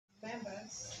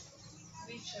members,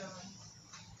 which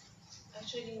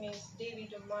actually means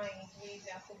David.Umahi with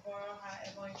the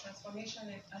Ebonyi transformation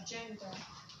agenda,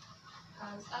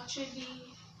 has actually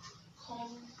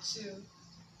come to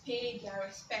pay their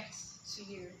respects to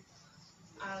you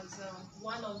as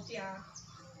one of their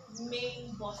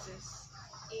main bosses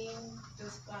in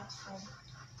this platform.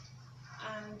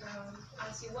 And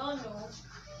as you well know,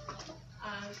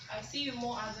 and I see you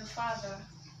more as a father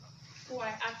who I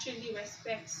actually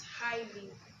respect highly,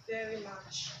 very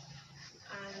much.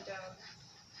 And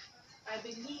I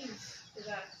believe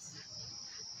that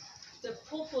the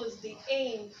purpose, the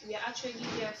aim we are actually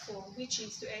here for, which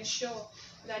is to ensure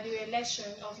that the election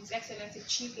of His Excellency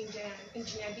Chief Engineer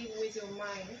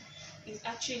Gov.Umahi is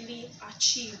actually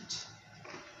achieved,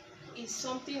 is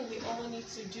something we all need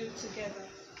to do together.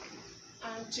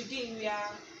 And today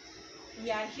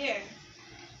we are here,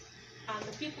 and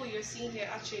the people you're seeing here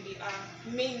actually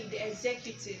are mainly the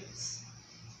executives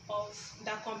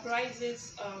that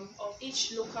comprises of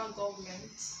each local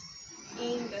government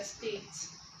in the state.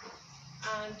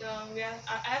 And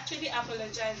I actually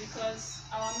apologize because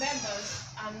our members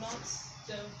are not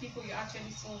the people you're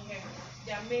actually seeing here.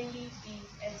 They are mainly the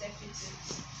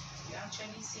executives you're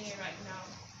actually seeing right now.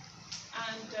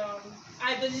 And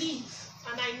I believe,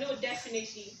 and I know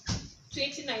definitely,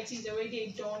 2019 is already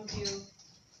a done deal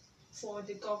for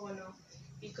the governor,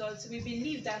 because we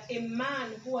believe that a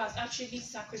man who has actually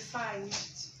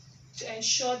sacrificed to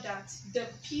ensure that the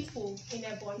people in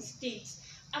Ebonyi State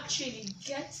actually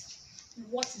get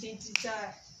what they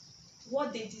deserve,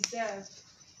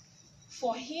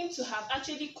 for him to have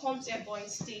actually come to Ebonyi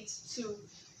State to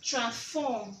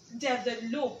transform,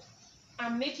 develop,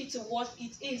 and make it to what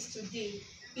it is today,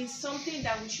 is something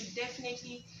that we should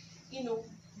definitely,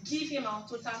 give him our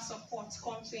total support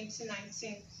come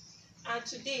 2019. And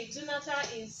today, Dunaeta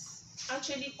is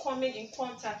actually coming in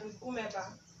contact with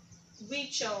Gumeba,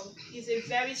 which is a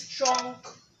very strong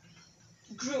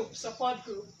support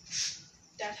group,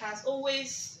 that has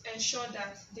always ensured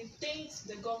that the things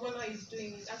the governor is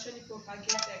doing is actually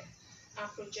propagated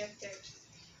and projected.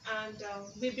 And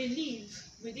we believe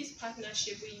with this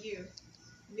partnership with you,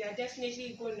 we are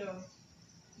definitely going to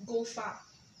go far.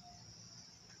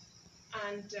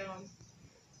 And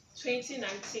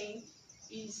 2019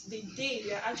 is the day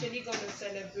we are actually going to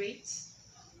celebrate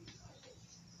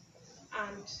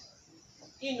and,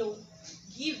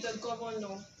 give the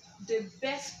governor the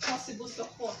best possible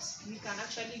support we can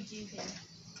actually give him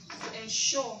to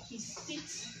ensure he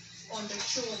sits on the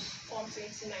throne from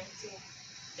 2019.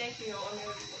 Thank you, Your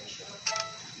Honorable Commissioner.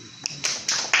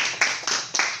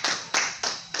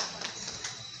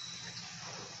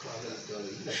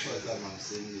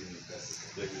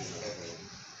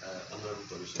 Honorable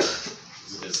Commissioner,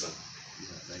 good sir.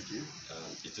 Thank you.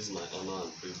 It is my honor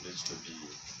and privilege to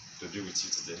be with you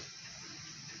today,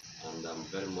 and I'm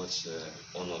very much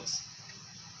honored.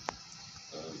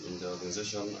 In the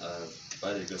organization,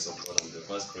 by the grace of God, I'm the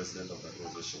vice president of the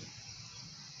organization,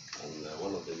 and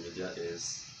one of the media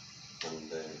is and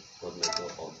the coordinator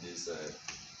of this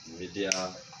media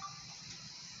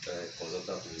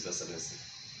consultant to His Excellency.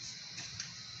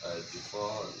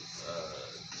 Before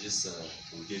this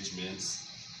engagement,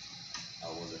 I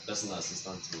was a personal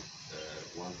assistant to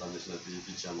one national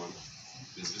PDP chairman,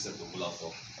 Mr. Vincent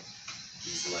Obulafo.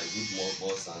 He's my good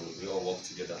boss, and we all work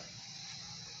together.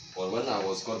 But when I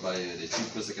was called by the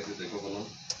chief press secretary of the governor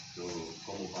to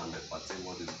come over and partake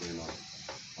what is going on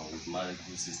with my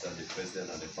good sister, the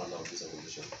president and the founder of this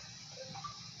organization,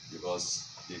 because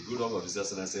the good work of His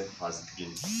Excellency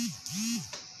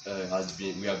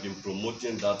we have been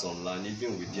promoting that online,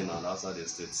 even within and outside the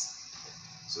states.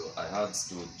 So I had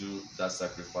to do that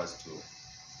sacrifice to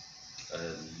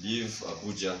leave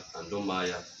Abuja and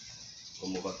Domaya,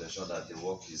 come over to ensure that the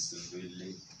work is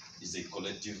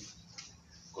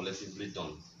collectively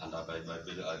done, and I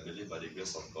believe by the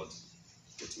grace of God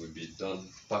it will be done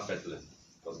perfectly,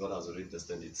 because God has already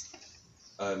tested it.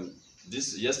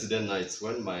 Yesterday night,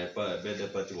 when my birthday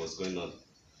party was going on,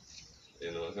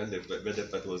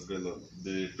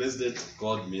 the president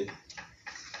called me,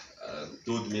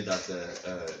 told me that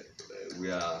we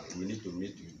need to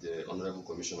meet with the Honorable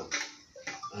Commissioner,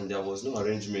 and there was no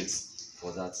arrangements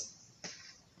for that.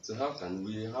 So how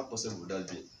possible would that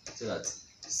be? So that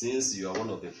since you are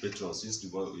one of the patrons,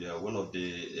 you are one of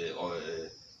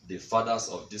the fathers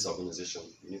of this organization,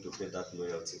 you need to pay that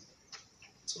loyalty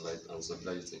and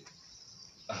solidarity.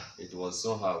 It was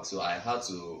somehow, so I had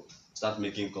to start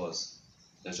making calls,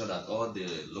 ensure that all the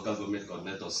local government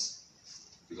coordinators,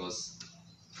 because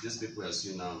these people I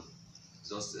see now,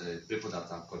 just people that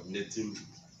are coordinating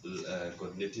the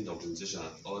organization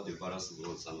at all the various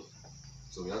levels, and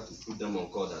So we had to put them on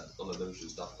call that all of them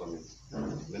should start coming.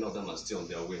 Many of them are still on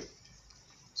their way.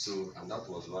 So, and that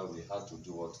was why we had to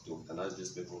do what to organize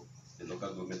these people, the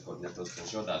local government coordinators, to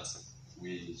ensure that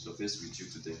we surface with you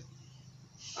today.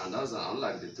 And as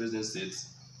unlike the president said,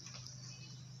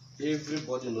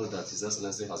 everybody knows that His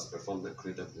Excellency has performed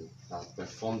incredibly, has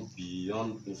performed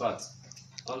beyond. In fact,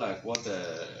 unlike what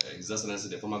His Excellency,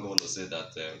 the former governor, said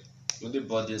that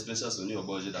anybody, especially Sunni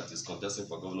Oboji, that is contesting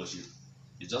for governorship,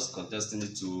 is just contesting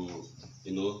it to,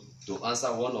 to answer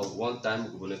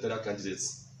one-time gubernatorial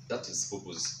candidates. That is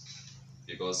purpose,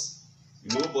 because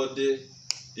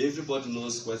everybody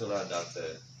knows quite well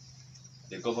that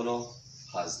the governor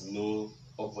has no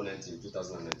opponent in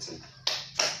 2019.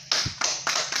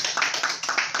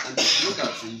 And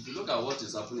if you look at what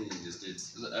is happening in the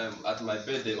states, at my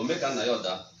birthday, Omeka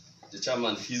Nayoda, the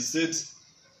chairman, he said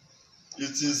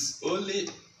it is only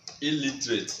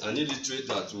illiterate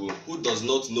that who does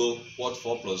not know what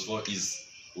 4+4 is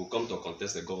will come to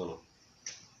contest the governor.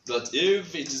 But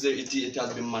if it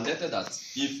has been mandated that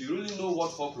if you really know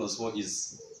what 4+4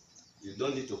 is, you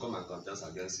don't need to come and contest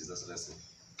against His Excellency,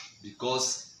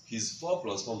 because his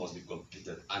 4+4 must be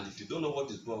completed. And if you don't know what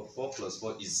his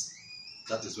 4+4 is,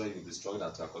 that is when you'll be strong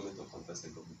that you are coming to contest the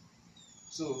government.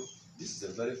 So this is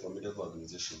a very formidable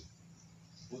organization,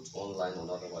 both online and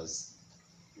otherwise,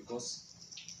 because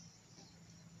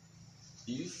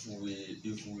if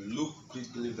we look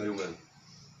critically very well,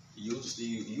 you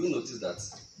notice that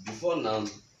before now,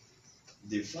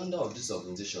 the founder of this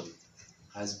organization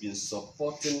has been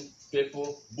supporting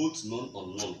people, both known and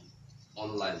unknown,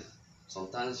 online.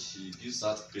 Sometimes she gives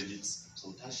out credits,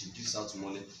 sometimes she gives out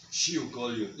money. She will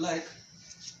call you. Like,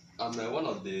 I'm one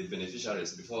of the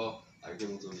beneficiaries before I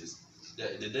came into this.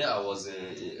 The day I was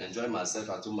enjoying myself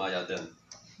at Umaya, then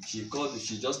she called.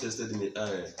 She just texted me,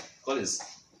 Collins,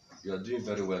 you are doing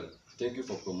very well. Thank you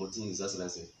for promoting His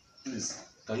Excellency. Please,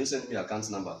 can you send me account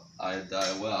number? I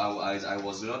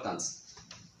was reluctant,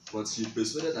 but she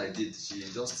persuaded I did. She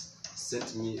just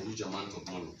sent me a huge amount of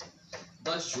money.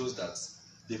 That shows that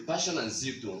the passion and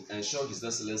zeal to ensure His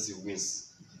Excellency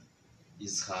wins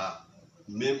is her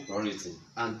main priority.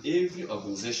 And every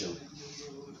organization,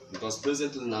 because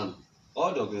presently now,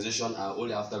 all the organizations are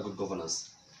only after good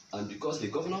governance. And because the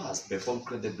governor has performed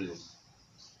credibly,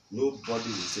 nobody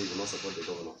will say he will not support the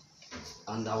governor.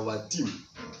 And our team,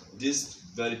 this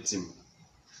very team,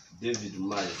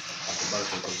 Gov.Umahi at the Bar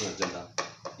Constitution Agenda,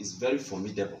 is very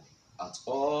formidable at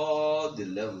all the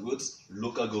levels,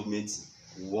 local governments,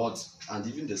 wards, and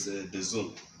even the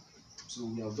zone. So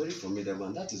we are very formidable,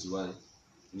 and that is why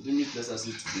we didn't meet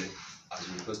necessary today as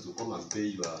a request to come and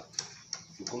pay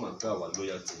our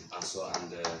loyalty and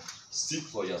seek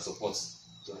for your support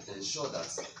to ensure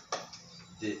that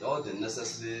all the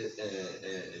necessary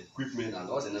equipment and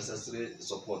all the necessary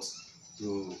support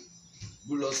to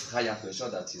build us higher to ensure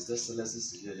that His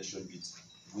Excellency's election bid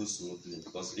goes smoothly,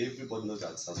 because everybody knows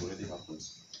that it has already happened.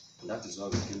 And that is why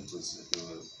we came to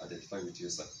identify with you,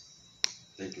 sir.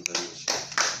 Thank you very much.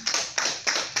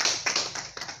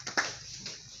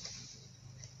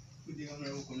 Good day,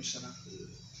 Honorable Commissioner.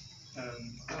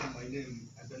 My name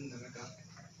is Dunaeta,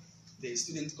 the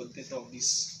student coordinator of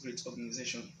this great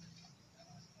organization.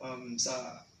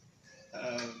 Sir,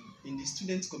 in the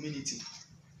student community,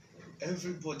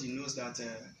 everybody knows that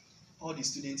all the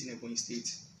students in Ebonyi State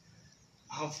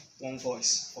have one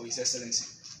voice for His Excellency.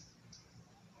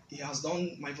 He has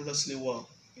done marvelously well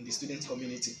in the student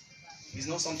community. It's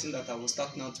not something that I will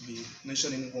start now to be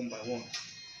mentioning one by one.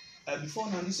 Before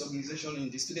now, this organization in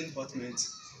the student department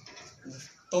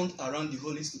turned around the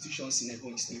whole institutions in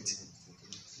Ebonyi State,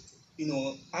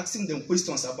 asking them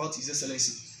questions about His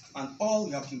Excellency, and all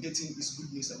we have been getting is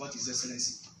good news about His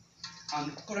Excellency.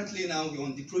 And currently now we're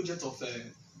on the project of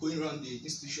going around the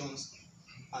institutions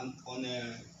and on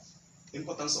the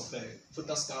importance of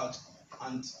voters card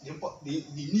and the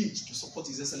need to support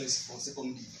His Excellency for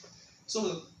second bid.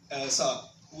 So, sir,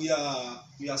 we are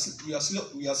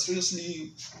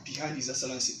seriously behind His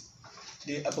Excellency.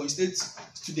 The Ebonyi State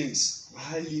students are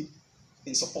highly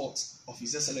in support of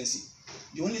His Excellency.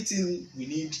 The only thing we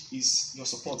need is your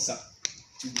support, sir,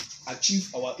 to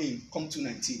achieve our aim come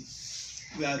 2019.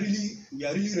 We are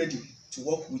really ready to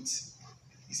work with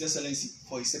His Excellency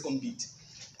for his second bid.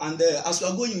 And as we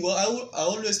are going, well, I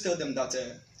always tell them that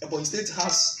Ebonyi State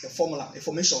has a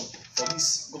formation for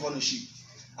this governorship,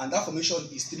 and that formation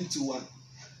is 3-2-1.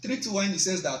 3-2-1 in the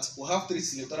sense that we have 3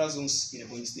 senatorial zones in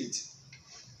Ebonyi State,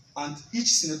 and each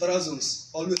senatorial zones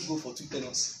always go for 2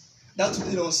 tenures. That 2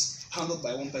 tenures handled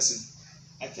by one person.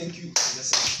 I thank you, His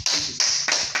Excellency. Thank you.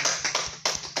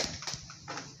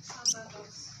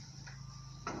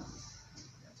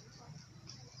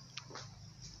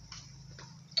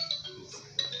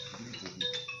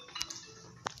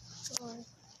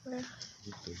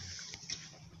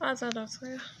 What's that,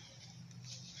 doctor?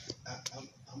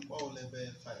 I'm all level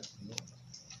 5, you know.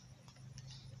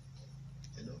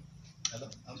 Hello? Hello?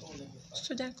 I'm all level 5.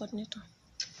 Student coordinator.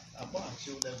 I'm all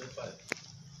actually level 5.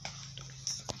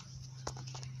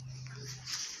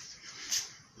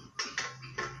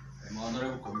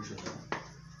 Honorable Commissioner,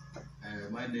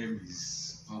 my name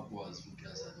is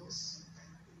Endorse.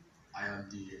 I am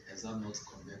the exam note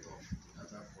coordinator of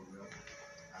Dunaeta program,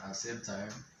 and at the same time,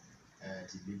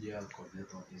 the media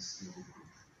coordinator of this local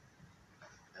group.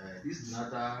 This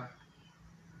Dunaeta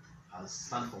has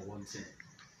stand for one thing.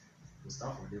 We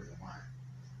stand for them for mine.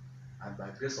 And by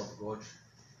grace of God,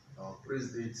 our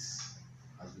president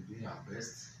has been doing our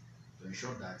best to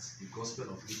ensure that the gospel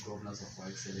of good governance of our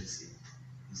excellency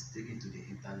is taken to the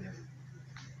inter level.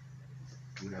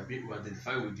 We have been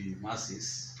identified with the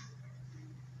masses.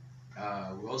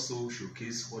 We also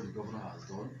showcase what the governor has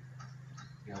done.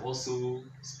 We have also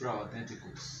spread our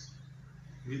tentacles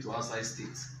even to outside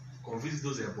states, convince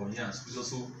those Ebonyans who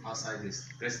also outside the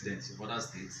residents of other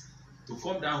states to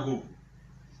come down home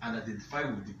and identify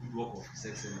with the good work of His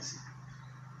Excellency.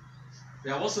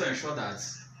 We have also ensured that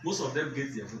most of them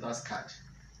get their voters card.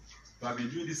 We have been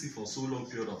doing this thing for so long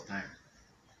period of time,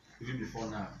 even before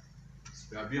now.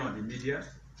 We have been on the media.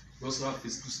 We also have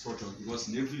physical structure because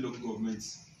in every local government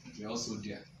we are also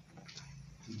there.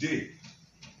 Today,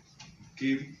 we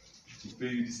came to pay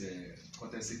you this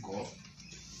courtesy call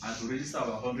and to register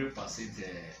our 100%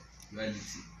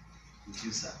 loyalty with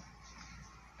you, sir.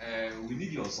 We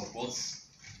need your support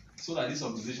so that this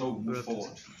organization will move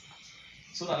forward,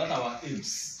 so that our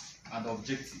aims and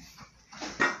objectives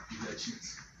will be achieved.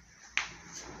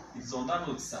 It's on that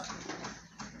note, sir,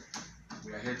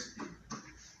 we are here today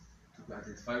to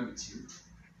identify with you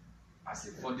as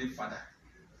a founding father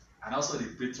and also the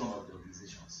patron of the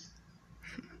organizations.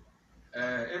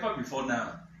 Ever before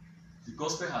now, the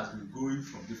gospel has been going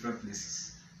from different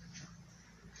places.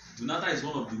 Dunaeta is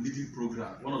one of the leading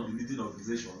programs, one of the leading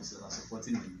organizations that are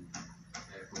supporting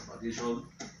the propagation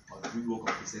of the good work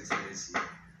of His Excellency,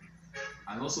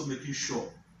 and also making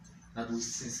sure that we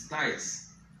sensitize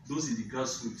those in the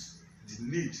grassroots the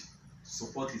need to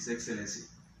support His Excellency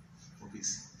for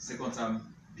his second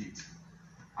term bid.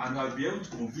 And we will be able to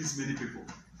convince many people.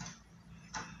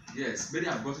 Yes, many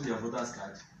have gotten their voters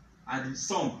card, and the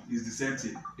song is the same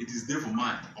thing. It is there for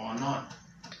mine or none.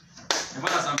 In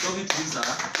fact, as I'm talking to you, sir,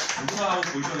 we do not have a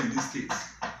position in this state.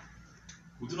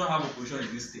 We do not have a position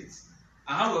in this state.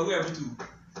 And how were we able to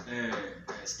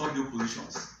stop the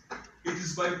oppositions? It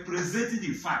is by presenting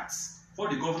the facts, what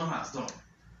the governor has done.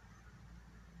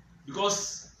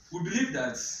 Because we believe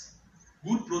that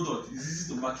good product is easy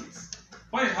to market.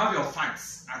 When you have your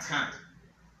facts at hand,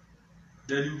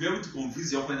 then you'll be able to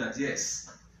convince your opponent that yes,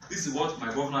 this is what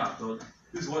my governor has done,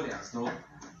 this is what he has done.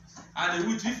 And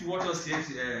if you watch us here,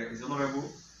 is honorable,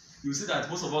 you'll see that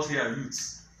most of us here are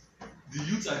youths. The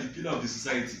youths are the pillar of the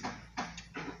society.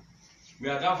 We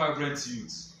are that vibrant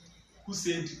youth who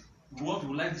said we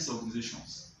like these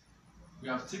organizations. We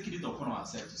have taken it upon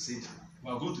ourselves to say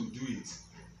we are going to do it,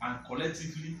 and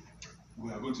collectively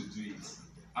we are going to do it.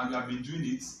 And we have been doing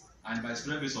it, and by the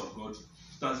special grace of God,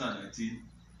 2019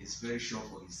 is very sure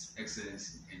for His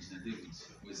Excellency Engineer David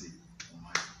Gumeba.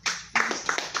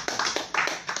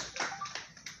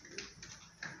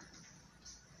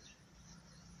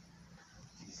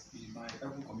 My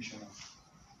Ebonyi Commissioner,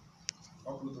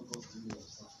 all protocols to be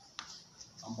observed,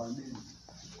 and by name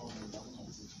of the Ebonyi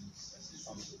Conversation, the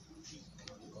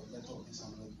coordinator of this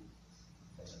honorable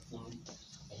forum,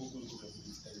 I hope we go to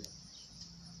this area.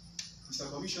 Mr.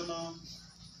 Commissioner,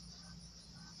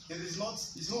 it's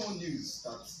no news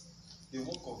that the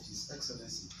work of His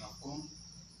Excellency have come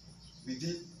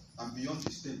within and beyond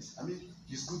the state. I mean,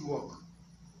 his good work.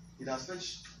 It has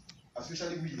fetched,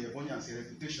 especially with the Ebonyans, a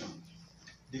reputation,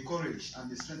 the courage and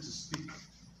the strength to speak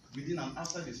within and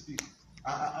outside the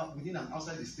within and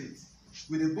outside the state,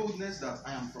 with the boldness that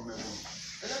I am from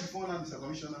Ebonyi. Earlier before now, Mr.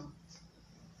 Commissioner,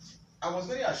 I was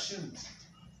very ashamed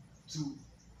to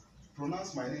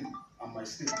pronounce my name and my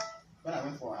state when I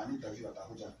went for an interview at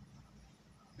Abuja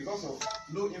because of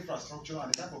low infrastructure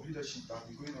and the type of leadership that has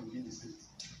been going on within the state.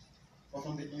 But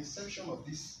from the inception of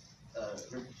this,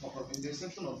 in the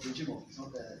inception of the regime of His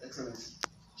Excellency,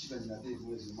 Chief Engineer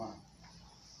Gumeba,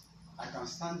 I can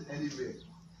stand anywhere,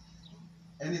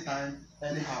 anytime,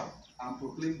 anyhow, and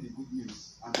proclaim the good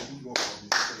news and the good work of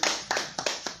His Excellency.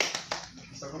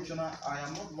 Mr. Commissioner, I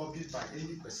am not lobbied by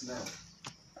any personnel.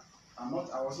 I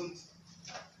wasn't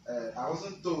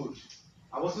told,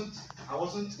 I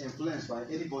wasn't influenced by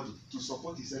anybody to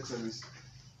support His Excellency.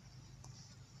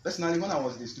 Personally, when I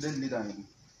was the student leader in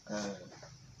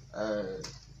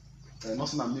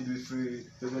nursing and midwifery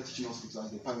favourite teaching hospital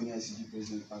as the pioneer ICG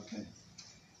president back then.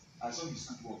 I saw his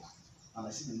good work and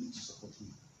I see the need to support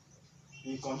him.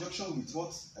 In conjunction with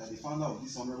what the founder of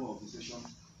this honorable organization,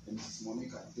 Mrs.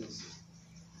 Monica Endorse,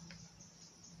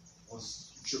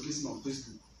 was showcasing on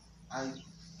Facebook, I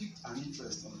picked an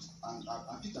interest and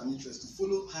I picked an interest to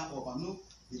follow her up and know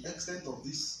the extent of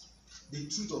this, the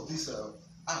truth of this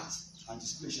art and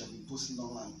display she has been posting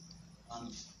online.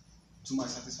 And to my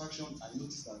satisfaction, I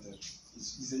noticed that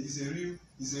it's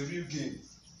a real game.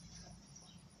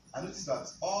 I noticed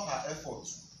that all her effort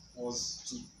was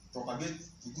to propagate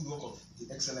the good work of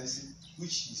the excellency,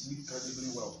 which is doing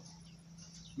incredibly well.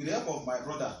 With the help of my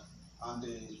brother and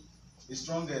a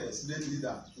strong student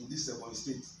leader in this Ebonyi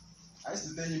state, I used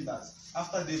to tell him that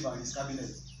after Dave and his cabinet,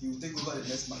 he will take over the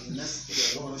next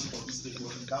governorship of this state.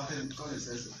 But he doubted it because he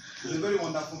says he's a very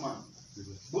wonderful man,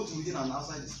 both within and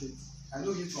outside the state. I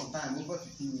know him from time, over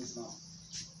 15 years now.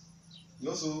 He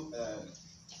also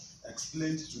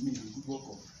explained to me the good work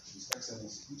of His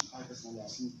Excellency, which I personally have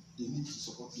seen the need to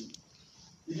support him,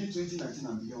 even 2019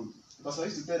 and beyond. Because I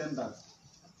used to tell them that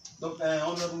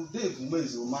Honorable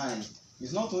Gov.Umahi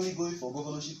is not only going for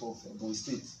governorship of Ebonyi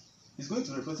State, he's going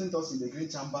to represent us in the Green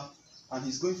Chamber, and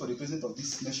he's going for the president of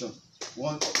this nation.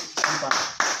 One time.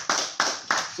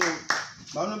 So,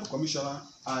 my Honorable Commissioner,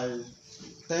 I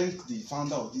thank the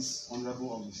founder of this honorable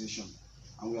organization,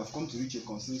 and we have come to reach a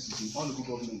consensus in all local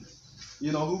government.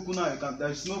 In Ohuku now,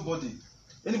 there is nobody,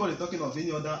 anybody talking of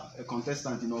any other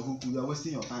contestant in Ohuku, you are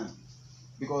wasting your time,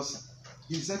 because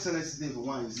His Excellency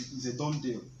Ebonyi is a done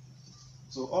deal.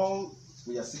 So all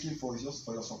we are seeking for is just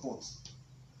for your support.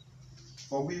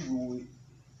 For we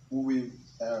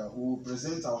will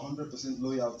present our 100%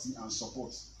 loyalty and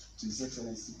support to His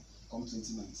Excellency come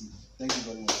 2019. Thank you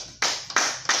very much.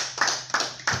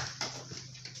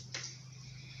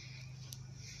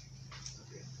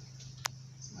 Okay,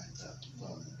 it's my turn.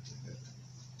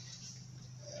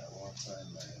 One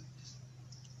time,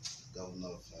 governor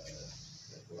of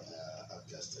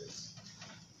Abia State,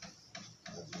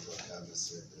 Abdul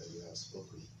said, "You have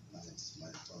spoken, and it's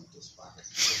my turn to spark."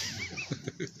 So,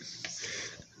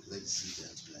 ladies and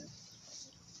gentlemen,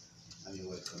 let me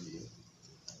welcome you.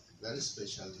 Very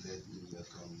specially, let me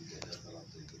welcome the daughter of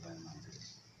the Divine Mountain,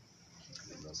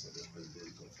 and also the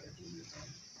president of Dunaeta.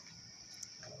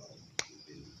 You've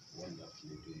been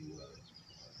wonderfully doing well,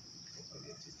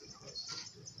 propagating the cause of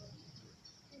the Divine Mountain.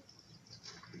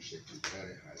 Appreciate you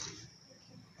very highly.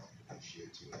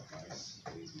 Appreciate your advice.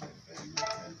 With my friend,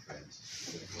 my friends,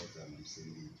 the program I'm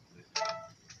seeing you today,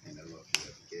 and I love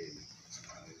you again.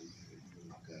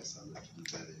 You guys are looking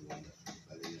very wonderful,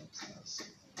 very young stars. So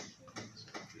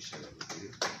I appreciate it with you.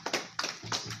 I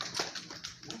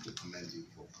want to commend you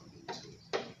for coming to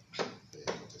the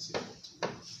courtesy of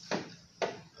today.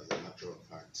 As a matter of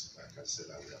fact, I can say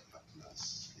that we are partners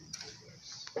in progress.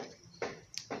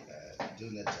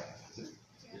 Dunaeta, is it?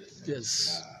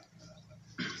 Yes.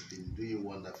 It's been doing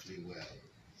wonderfully well.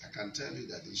 I can tell you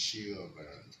that the issue of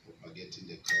propagating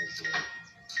the cause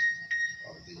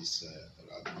of this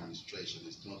administration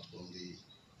is not only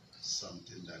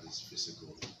something that is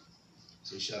physical.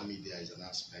 Social media is an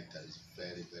aspect that is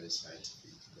very, very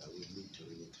scientific that we need to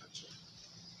really capture.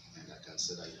 And I can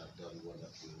say that you have done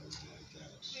wonderfully well like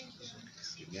that.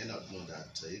 You may not know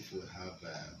that if we have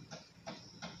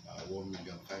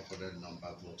 1,500,000 number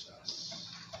of voters,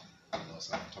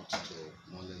 because I've talked to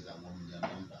no less than 1 million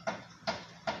number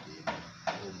in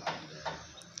home and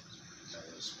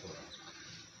diaspora.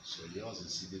 So yours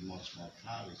is even much more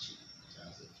far-reaching. It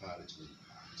has a far-reaching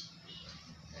impact.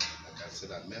 And like I said,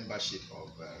 that membership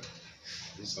of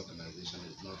this organization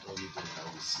is not only those that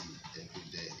we see every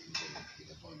day in the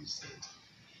Ebonyi State,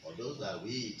 but those that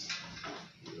read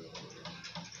your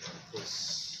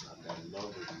posts and they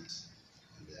love it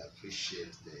and they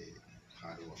appreciate the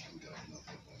hard-working governor of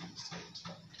Ebonyi State.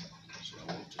 So I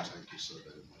want to thank you so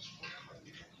very much for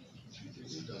coming.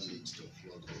 We don't need to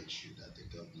flog the issue that the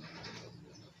governor has done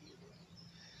wonderfully well.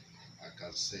 I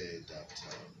can say that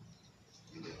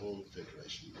in the whole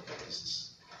federation, this is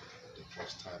the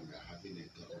first time we are having a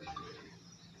governor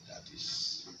that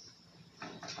is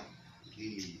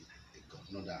really a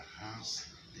governor that has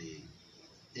the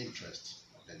interest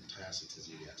of the entire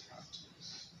citizenry at heart.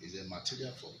 Is a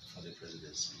material for the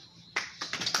presidency.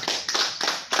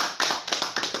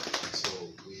 So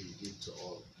we need to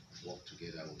all work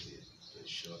together with it to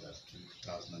ensure that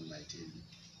 2019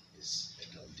 is a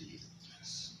done deal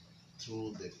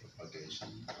through the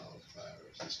propagation of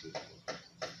his good work.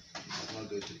 It's not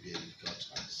going to be a God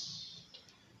choice.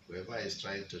 Whoever is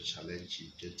trying to challenge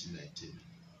in 2019,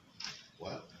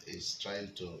 well, is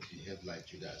trying to behave like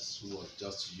Judas, who was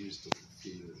just used to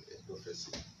fulfill a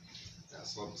prophecy. That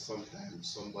sometimes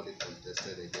somebody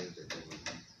contested against the devil.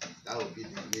 That would be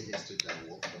the only history that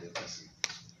will work for the person.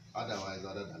 Otherwise,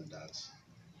 other than that,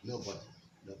 nobody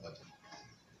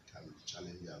can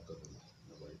challenge our government.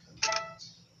 Nobody can do that.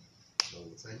 So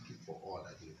thank you for all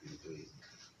that you've been doing.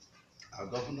 Our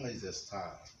governor is a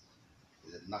star,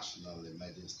 is a national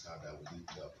emerging star that we need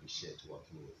to appreciate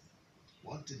working with.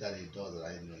 One thing that he does that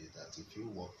I know is that if you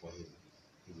work for him,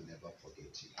 he will never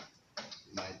forget you.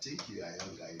 You might think you are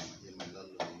younger, you might not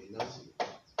know him, he knows you.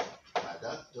 My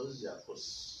dad knows your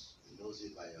posts, he knows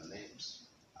you by your names,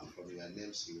 and from your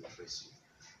names he will trace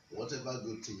you. Whatever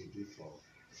good thing you do for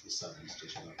this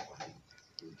administration and for him,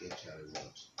 you will get your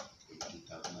reward in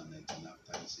 2019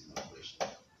 after his inauguration.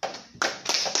 I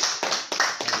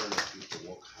want you to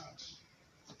work hard.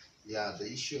 Yeah, the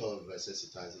issue of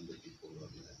sensitizing the people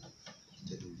on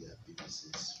telling their business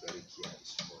is very key at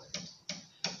this point,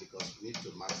 because we need to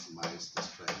maximize the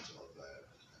strength of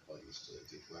Ebonyi State.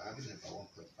 If we're having about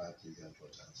 1.5 million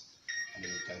voters, and we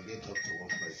can get up to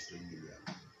 1.3 million,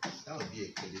 that would be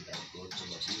a credit that will go to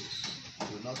all of you. It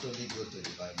will not only go to the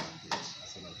divine mandate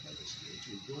as an organization, it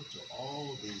will go to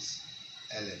all these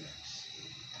elements,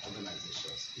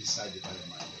 organizations inside the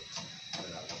divine mandate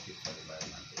that are working for the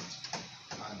divine mandate.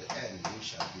 And the end, we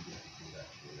shall be the people that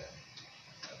will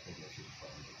benefit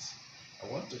from this. I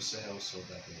want to say also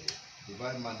that the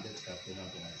Divine Mandate Campaign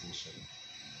Organization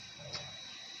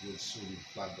will soon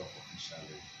flag off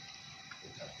officially the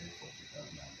campaign for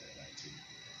 2019.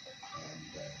 And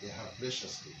they have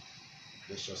graciously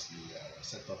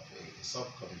set up a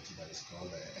subcommittee that is called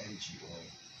the NGO,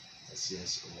 the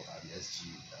CSO, and the SG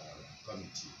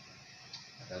committee.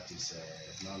 That is a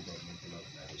non-governmental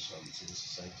organization, civil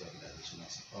society organization,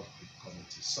 as a public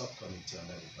committee, subcommittee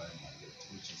under the Divine Mandate,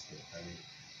 which is the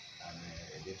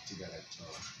deputy director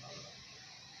of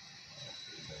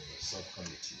the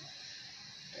subcommittee.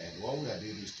 And what we are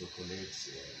doing is to collate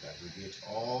and aggregate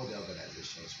all the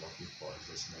organizations working for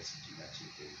this message in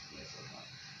achieving the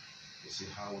to see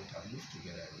how we can move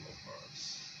together and work for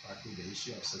us. Tackle the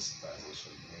issue of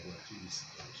sensitization in the area of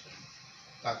situation.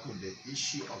 Tackle the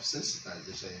issue of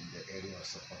sensitization in the area of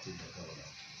supporting the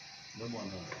government. No more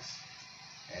noise.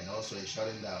 And also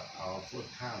ensuring that our vote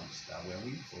counts, that when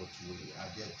we vote, we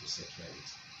are there to secure it.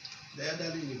 The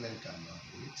elderly women cannot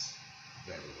do it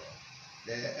very well.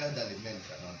 The elderly men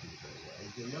cannot do it very well.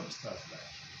 It's the youngsters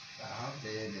like that have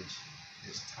the energy,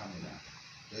 the stamina.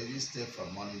 They will stay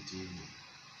from morning to evening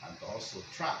and also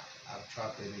trap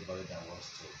anybody that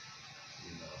wants to,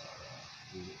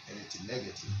 do anything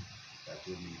negative that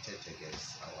will militate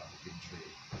against our victory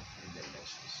in the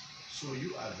elections. So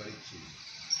you are very keen.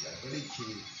 You are very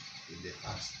keen in the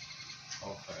task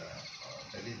of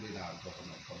delivering our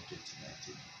government come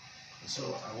 2019. And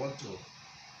so I want to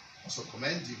also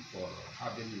commend you for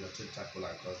having your tentacle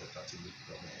across the 30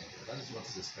 government area. That is what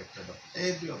is expected of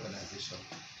every organization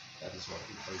that is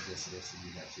working for His Excellency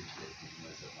Leadership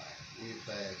We've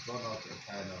drawn out a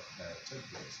kind of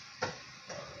template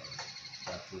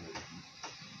that will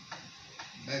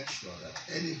make sure that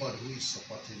anybody who is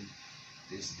supporting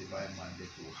this divine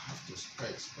mandate will have to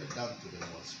spread down to the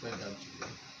world, spread down to the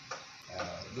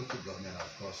local government, of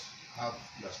course, have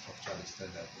your structure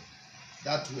extended.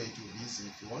 That way it will be easy.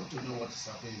 If you want to know what is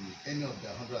happening in any of the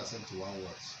 171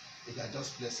 wards, you can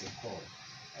just place a call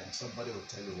and somebody will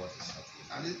tell you what is happening.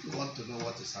 And if you want to know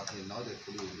what is happening now, the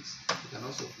following weeks, you can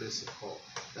also place a call.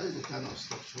 That is the kind of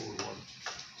structure we want,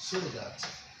 so that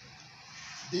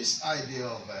this idea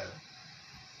of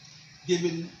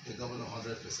giving the governor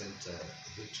 100%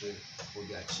 victory will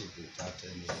be achieved without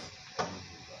any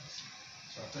hindrance.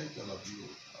 So I thank all of you.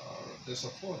 The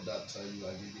support that you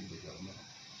are giving the governor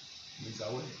is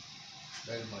away,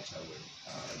 very much away.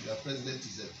 Your president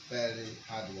is a very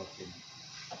hard-working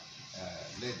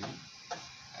lady,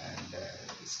 and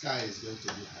the sky is going to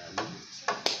be her limit.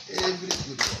 Every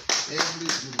good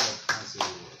work has a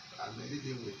reward. I'm a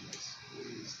living witness.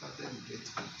 We started in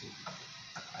 2015.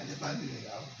 I never knew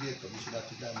I would be a commissioner,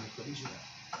 today I'm a commissioner.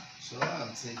 So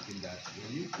I'm thinking that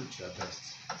when you put your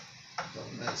best,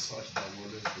 government is such that we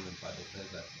always will impart the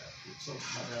best that you have put. So,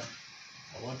 madam,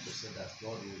 I want to say that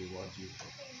God will reward you.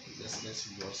 His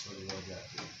Excellency will also reward you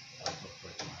out of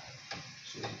great mind.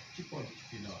 So keep on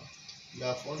keeping on. You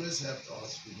have always helped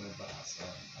us, remember, as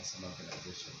an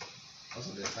organization.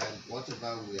 Most of the time,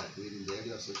 whatever we are doing in the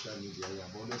area of social media, we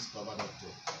have always covered up to,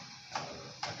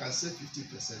 I can say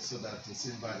 50%, so that the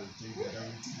same value to you get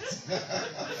everything.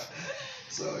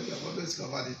 So you have always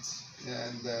covered it,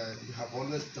 and you have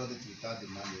always done it without the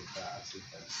money, without asking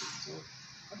for anything. So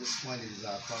At this point, it is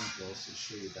our turn to also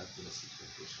show you that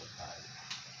reciprocation by,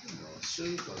 show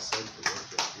you consent to what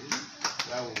you're doing.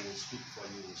 Where we will speak for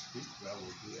you, we'll speak. Where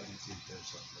we'll do anything in terms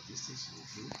of logistics, we'll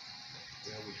do.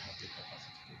 Where we have the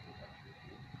capacity to do that, we'll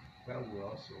do. Where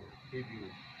we'll also give you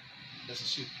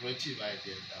necessary creative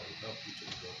ideas that will help you to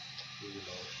grow, we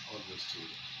will always do.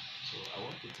 So I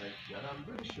want to thank you, and I'm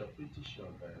pretty sure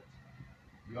that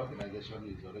the organization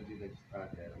is already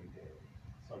registered with the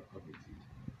subcommittee.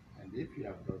 And if you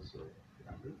have done so,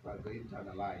 and if we are going to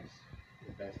analyze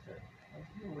the best, there's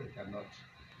no way cannot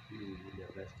be in the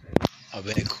best.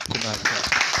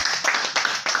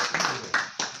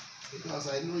 Because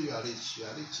I know you are rich. Your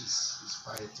rich is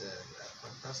quite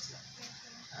fantastic.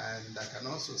 And I can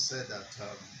also say that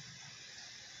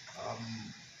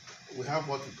we have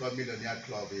what we call Millionaire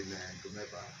Club in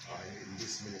Gumeba, in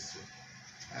this ministry.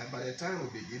 And by the time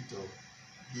we begin to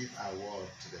give award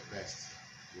to the best,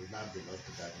 we will not belong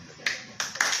to that in the government.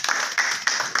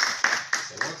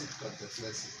 So what it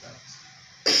contemplates is that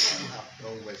who have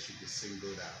done well should be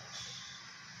singled out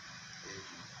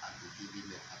and be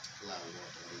given a particular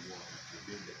award or reward to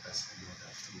give the person know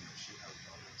that he or she has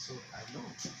done it. So I know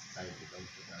that you belong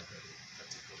to that very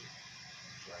category.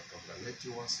 So I congratulate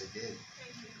you once again.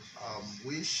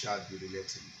 We shall be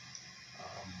relating.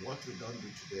 What we don't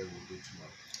do today, we'll do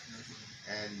tomorrow.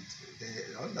 And the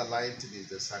underlying thing is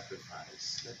the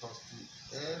sacrifice. Let us do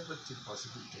everything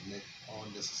possible to make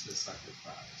unnecessary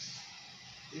sacrifice.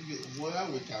 Where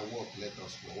we can walk, let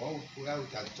us walk. Where we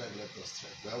can drive, let us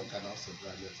drive. Where we can also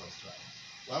drive, let us drive.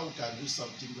 Where we can do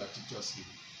something gratuitously,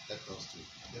 let us do.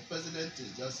 The president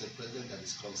is just a president that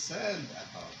is concerned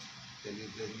about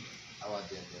delivering our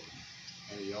delivery.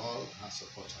 And we all have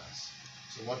supporters.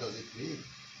 So what does it mean?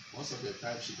 Most of the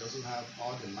time she doesn't have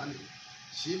all the money.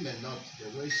 She may not,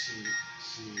 the way she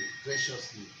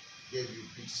graciously gave you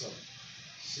big sum,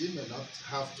 she may not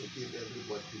have to give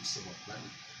everybody big sum of money.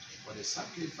 But the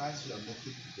sacrifice you are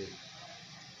making today,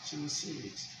 she will see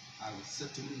it and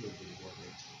certainly will be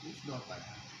rewarded. If not by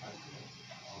her, by God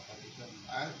or by the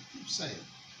government. I keep saying,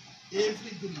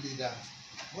 every good leader,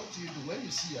 what do you do when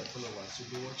you see your followers?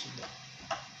 You'll be watching them.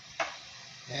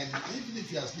 And even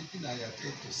if you are sleeping and you are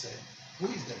told to say, who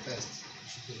is the best? You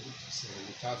should be able to say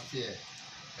without fear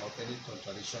of any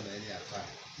contradiction or any attack,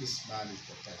 this man is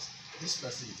the best. This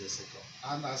person is the second.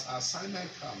 And as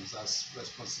assignment comes, as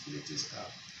responsibilities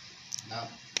come, now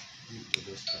give to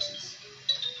those persons.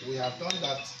 We have done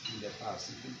that in the past,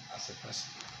 even as a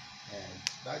person. And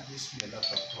that gives me a lot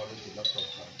of courage, a lot of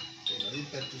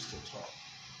impetus to talk.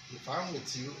 If I'm with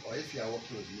you or if you are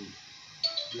working with me,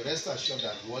 be rest assured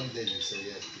that one day you say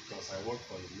yes, because I work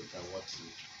for you. Look at what you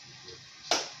do.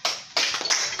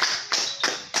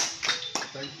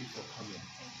 Thank you for coming.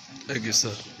 Thank you, sir.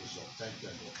 Thank you,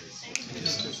 and God bless you.